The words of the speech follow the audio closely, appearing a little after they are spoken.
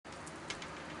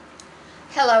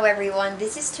Hello everyone,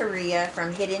 this is Taria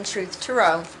from Hidden Truth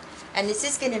Tarot, and this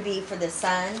is going to be for the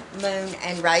Sun, Moon,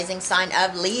 and Rising sign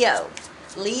of Leo.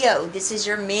 Leo, this is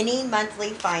your mini monthly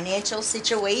financial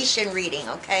situation reading,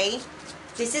 okay?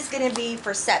 This is going to be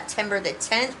for September the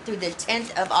 10th through the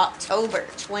 10th of October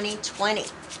 2020.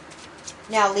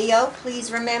 Now Leo,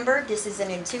 please remember, this is an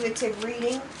intuitive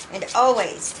reading, and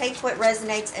always take what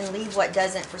resonates and leave what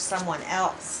doesn't for someone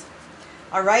else.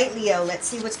 All right, Leo, let's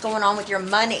see what's going on with your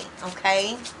money,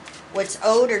 okay? What's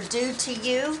owed or due to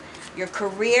you, your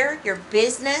career, your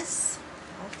business.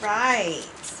 All right.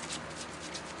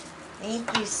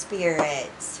 Thank you,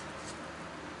 Spirit.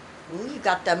 Ooh, you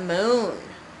got the moon.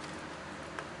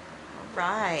 All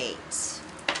right.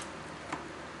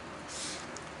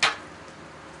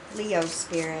 Leo,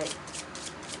 Spirit.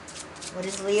 What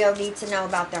does Leo need to know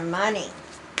about their money?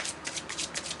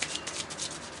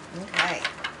 Okay.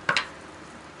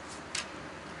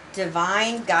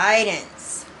 Divine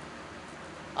guidance.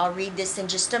 I'll read this in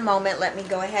just a moment. Let me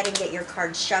go ahead and get your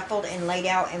cards shuffled and laid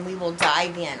out, and we will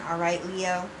dive in. All right,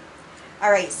 Leo?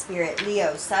 All right, Spirit.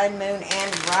 Leo, Sun, Moon,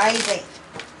 and Rising.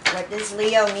 What does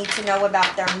Leo need to know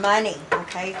about their money,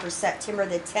 okay, for September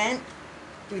the 10th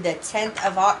through the 10th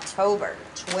of October,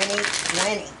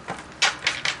 2020?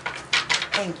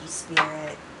 Thank you,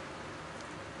 Spirit.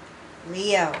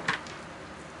 Leo.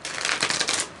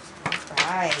 All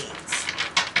right.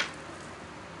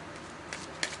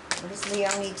 What does Leo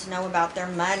need to know about their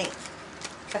money?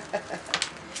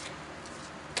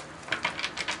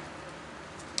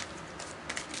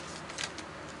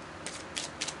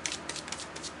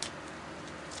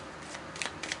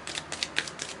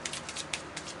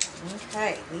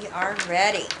 Okay, we are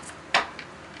ready.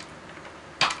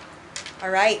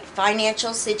 All right,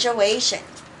 financial situation.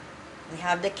 We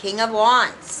have the King of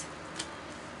Wands.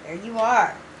 There you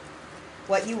are.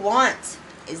 What you want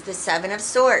is the Seven of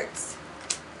Swords.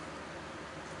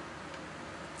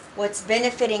 What's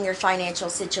benefiting your financial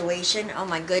situation? Oh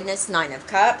my goodness, Nine of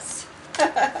Cups.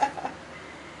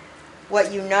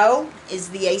 What you know is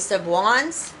the Ace of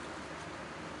Wands.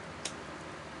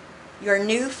 Your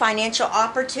new financial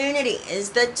opportunity is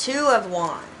the Two of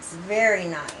Wands. Very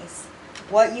nice.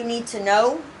 What you need to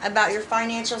know about your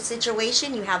financial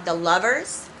situation, you have the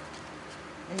Lovers.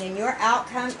 And then your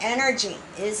outcome energy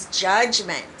is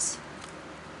Judgment.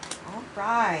 All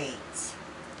right.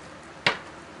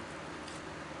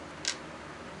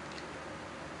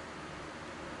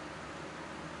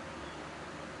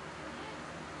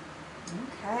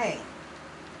 Okay.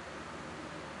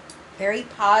 Very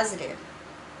positive,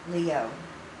 Leo.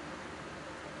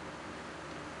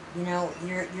 You know,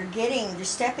 you're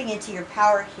stepping into your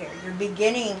power here. You're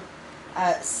beginning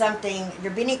something.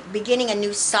 You're beginning a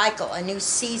new cycle, a new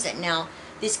season. Now,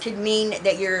 this could mean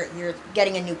that you're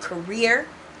getting a new career.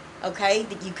 Okay,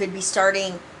 that you could be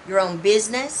starting your own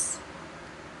business.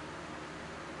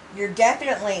 You're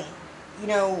definitely, you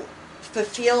know,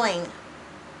 fulfilling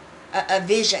a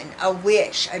vision, a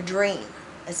wish, a dream,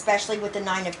 especially with the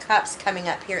Nine of Cups coming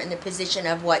up here in the position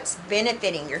of what's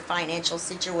benefiting your financial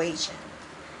situation.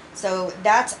 So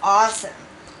that's awesome.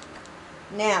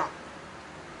 Now,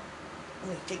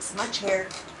 let me fix my chair.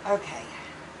 Okay.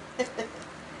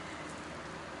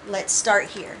 Let's start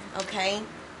here, okay?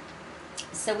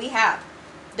 So we have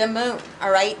the moon,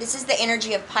 all right? This is the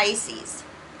energy of Pisces.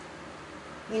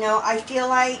 You know, I feel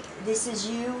like this is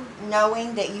you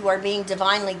knowing that you are being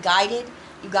divinely guided.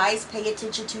 You guys pay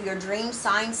attention to your dreams,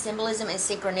 signs, symbolism, and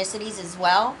synchronicities as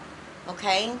well.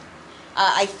 Okay?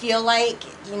 I feel like,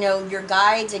 you know, your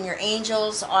guides and your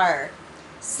angels are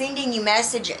sending you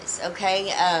messages.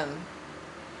 Okay?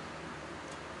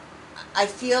 I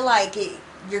feel like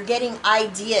you're getting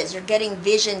ideas. You're getting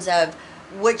visions of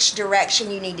which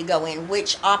direction you need to go in,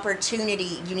 which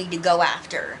opportunity you need to go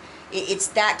after. It's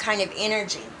that kind of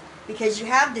energy, because you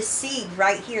have the seed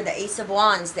right here, the Ace of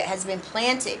Wands, that has been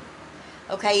planted,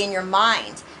 okay, in your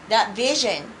mind. That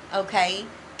vision, okay,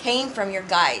 came from your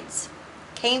guides,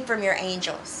 came from your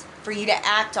angels for you to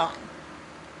act on.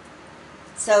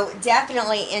 So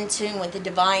definitely in tune with the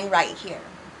divine right here,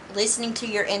 listening to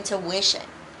your intuition.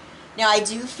 Now, I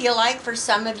do feel like for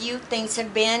some of you, things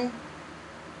have been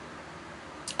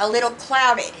a little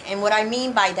clouded, and what I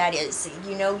mean by that is,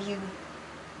 you know,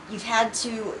 you've had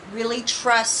to really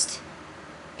trust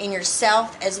in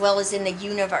yourself as well as in the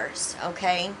universe,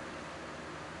 okay?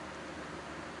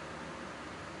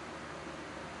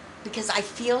 Because I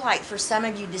feel like for some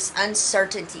of you, this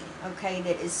uncertainty, okay,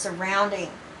 that is surrounding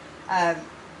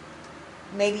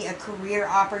maybe a career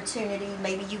opportunity.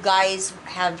 Maybe you guys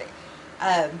have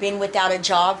been without a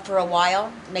job for a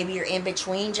while. Maybe you're in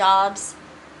between jobs.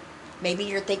 Maybe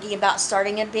you're thinking about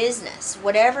starting a business.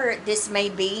 Whatever this may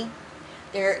be,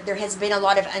 there has been a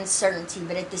lot of uncertainty,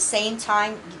 but at the same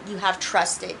time, you have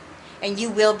trusted, and you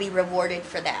will be rewarded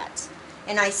for that.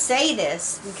 And I say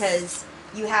this because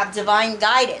you have divine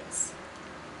guidance.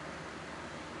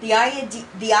 The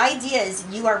ideas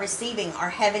you are receiving are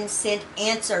heaven-sent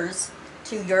answers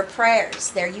to your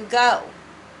prayers. There you go.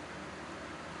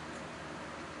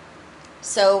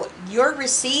 So you're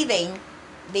receiving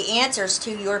the answers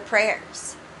to your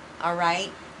prayers. All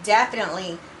right?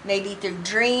 Definitely, maybe through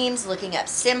dreams, looking up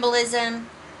symbolism,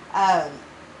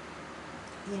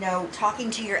 talking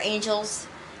to your angels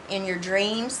in your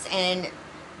dreams, and,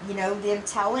 them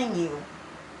telling you,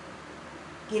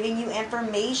 giving you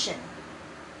information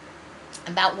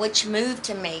about which move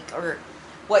to make or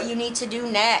what you need to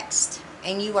do next.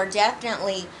 And you are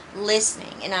definitely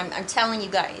listening. And I'm telling you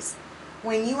guys,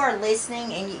 when you are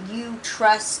listening and you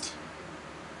trust,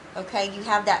 okay, you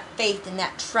have that faith and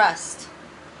that trust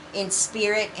in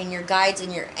spirit and your guides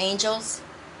and your angels,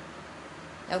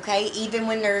 okay, even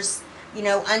when there's,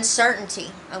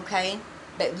 uncertainty, okay,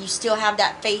 but you still have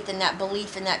that faith and that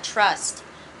belief and that trust,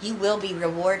 you will be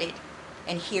rewarded.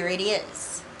 And here it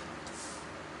is.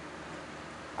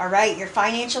 All right, your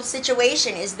financial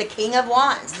situation is the King of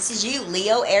Wands. This is you,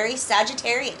 Leo, Aries,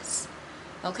 Sagittarius.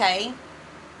 Okay?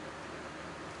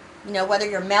 Whether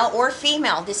you're male or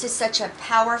female, this is such a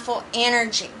powerful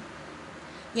energy.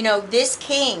 This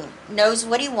king knows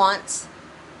what he wants,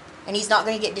 and he's not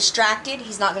going to get distracted.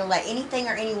 He's not going to let anything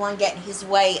or anyone get in his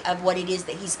way of what it is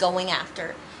that he's going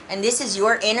after. And this is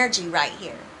your energy right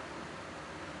here.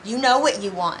 You know what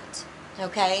you want,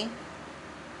 okay?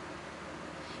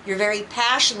 You're very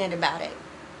passionate about it.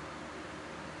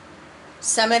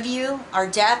 Some of you are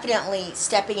definitely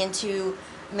stepping into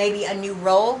maybe a new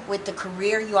role with the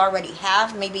career you already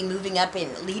have, maybe moving up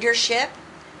in leadership,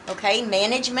 okay,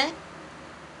 management.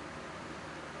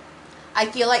 I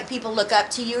feel like people look up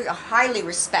to you, you're highly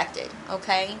respected,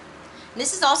 okay? And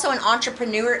this is also an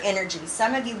entrepreneur energy.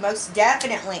 Some of you most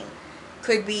definitely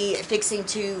could be fixing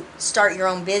to start your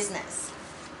own business.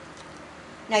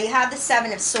 Now you have the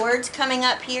Seven of Swords coming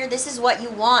up here. This is what you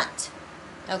want,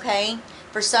 okay?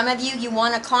 For some of you, you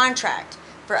want a contract.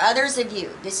 For others of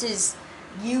you, this is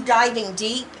you diving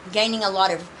deep, gaining a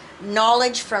lot of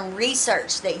knowledge from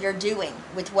research that you're doing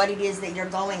with what it is that you're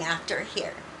going after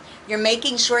here. You're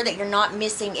making sure that you're not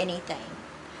missing anything.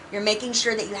 You're making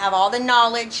sure that you have all the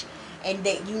knowledge and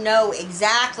that you know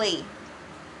exactly,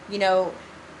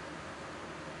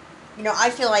 I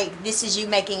feel like this is you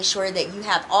making sure that you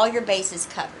have all your bases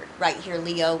covered right here,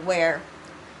 Leo, where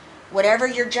whatever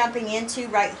you're jumping into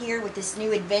right here with this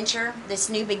new adventure, this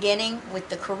new beginning with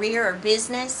the career or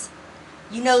business,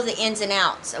 you know the ins and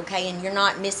outs, okay, and you're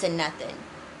not missing nothing.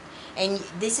 And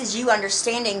this is you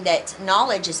understanding that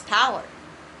knowledge is power,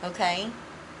 okay?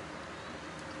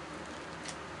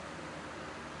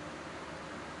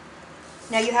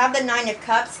 Now you have the Nine of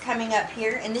Cups coming up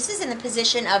here, and this is in the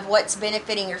position of what's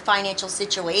benefiting your financial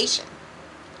situation.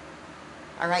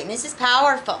 All right, and this is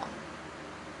powerful.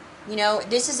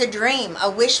 This is a dream, a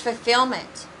wish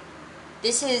fulfillment.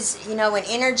 This is, an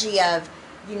energy of,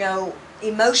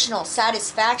 emotional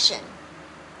satisfaction.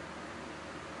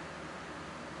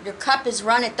 Your cup is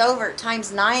runneth over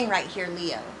times 9 right here,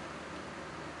 Leo.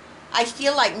 I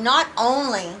feel like not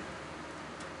only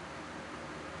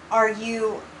are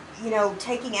you,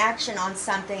 taking action on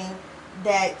something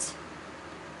that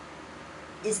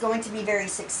is going to be very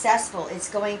successful, it's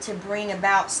going to bring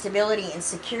about stability and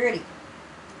security,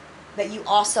 but you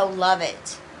also love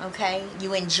it, okay?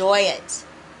 You enjoy it.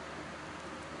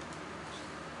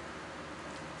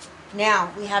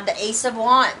 Now, we have the Ace of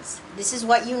Wands. This is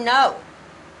what you know,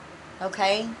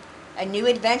 okay? A new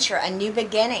adventure, a new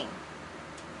beginning.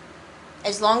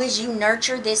 As long as you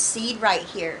nurture this seed right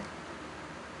here,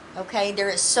 okay, there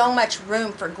is so much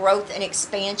room for growth and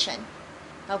expansion,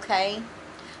 okay?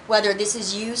 Whether this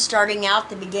is you starting out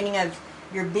the beginning of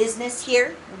your business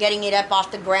here, getting it up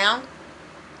off the ground,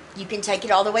 you can take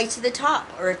it all the way to the top.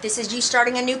 Or if this is you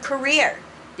starting a new career,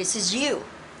 this is you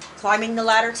climbing the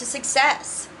ladder to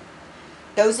success.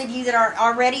 Those of you that are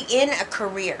already in a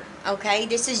career, okay,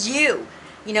 this is you,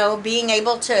 being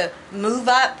able to move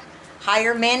up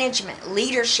higher management,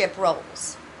 leadership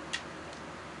roles.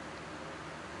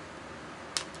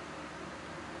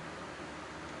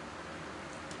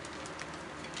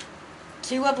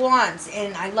 Two of Wands,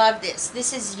 and I love this.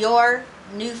 This is your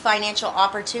new financial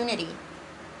opportunity.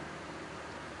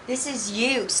 This is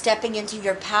you stepping into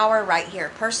your power right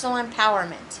here. Personal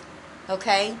empowerment.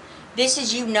 Okay? This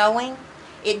is you knowing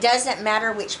it doesn't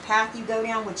matter which path you go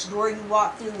down, which door you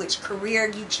walk through, which career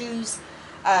you choose,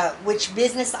 which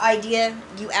business idea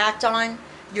you act on,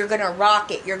 you're going to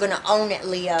rock it. You're going to own it,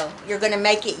 Leo. You're going to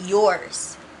make it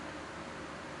yours.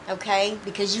 Okay?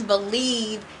 Because you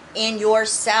believe in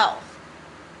yourself.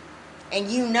 And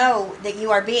you know that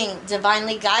you are being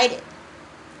divinely guided.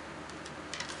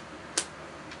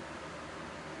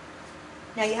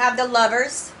 Now you have the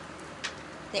Lovers,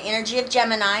 the energy of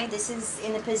Gemini. This is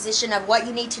in the position of what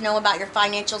you need to know about your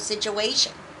financial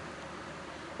situation.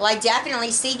 Well, I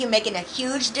definitely see you making a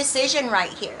huge decision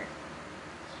right here.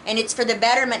 And it's for the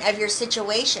betterment of your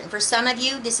situation. For some of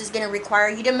you, this is going to require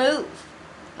you to move.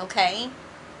 Okay?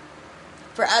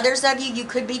 For others of you, you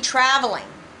could be traveling.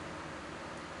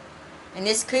 And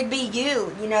this could be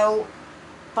you, you know,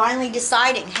 finally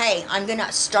deciding, hey, I'm going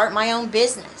to start my own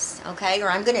business, okay? Or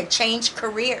I'm going to change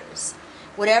careers.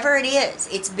 Whatever it is,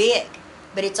 it's big.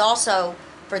 But it's also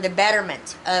for the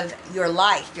betterment of your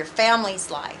life, your family's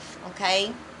life,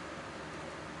 okay?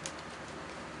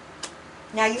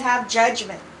 Now you have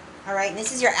Judgment, all right? And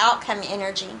this is your outcome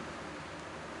energy.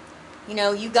 You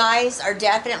know, you guys are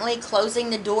definitely closing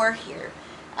the door here,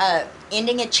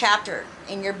 ending a chapter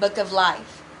in your book of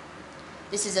life.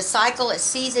 This is a cycle, a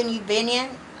season you've been in,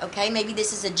 okay? Maybe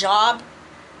this is a job,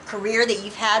 career that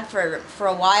you've had for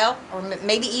a while, or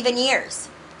maybe even years,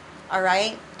 all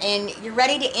right? And you're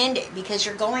ready to end it because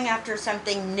you're going after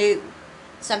something new,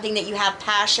 something that you have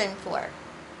passion for.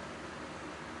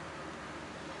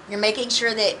 You're making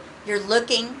sure that you're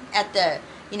looking at the,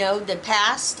 you know, the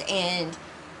past, and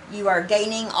you are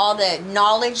gaining all the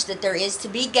knowledge that there is to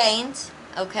be gained,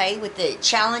 okay, with the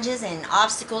challenges and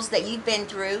obstacles that you've been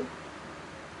through.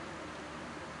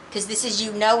 Because this is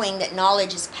you knowing that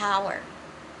knowledge is power.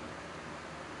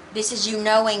 This is you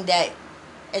knowing that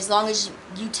as long as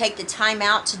you take the time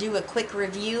out to do a quick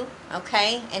review,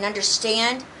 okay, and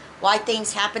understand why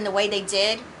things happened the way they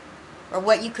did, or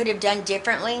what you could have done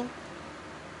differently,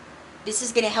 this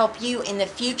is going to help you in the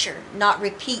future not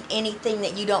repeat anything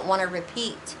that you don't want to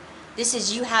repeat. This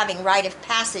is you having rite of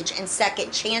passage and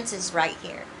second chances right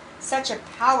here. Such a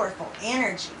powerful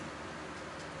energy.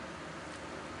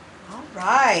 All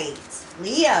right,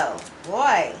 Leo,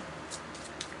 boy.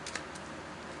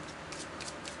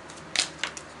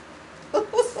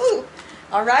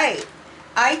 All right.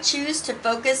 I choose to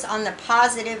focus on the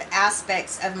positive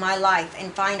aspects of my life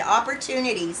and find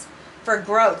opportunities for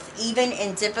growth, even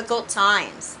in difficult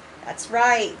times. That's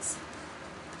right.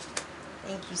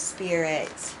 Thank you,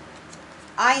 Spirit.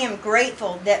 I am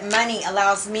grateful that money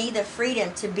allows me the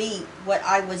freedom to be what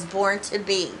I was born to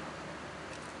be.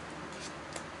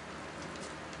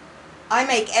 I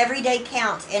make every day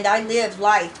count, and I live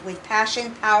life with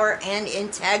passion, power, and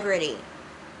integrity.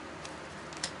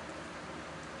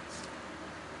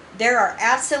 There are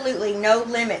absolutely no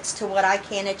limits to what I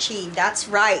can achieve. That's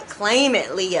right. Claim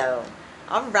it, Leo.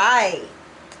 All right.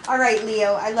 All right,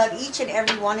 Leo. I love each and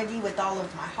every one of you with all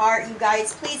of my heart. You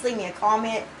guys, please leave me a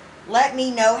comment. Let me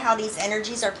know how these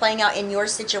energies are playing out in your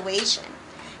situation.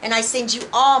 And I send you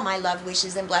all my love,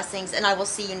 wishes, and blessings, and I will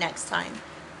see you next time.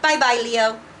 Bye-bye,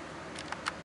 Leo.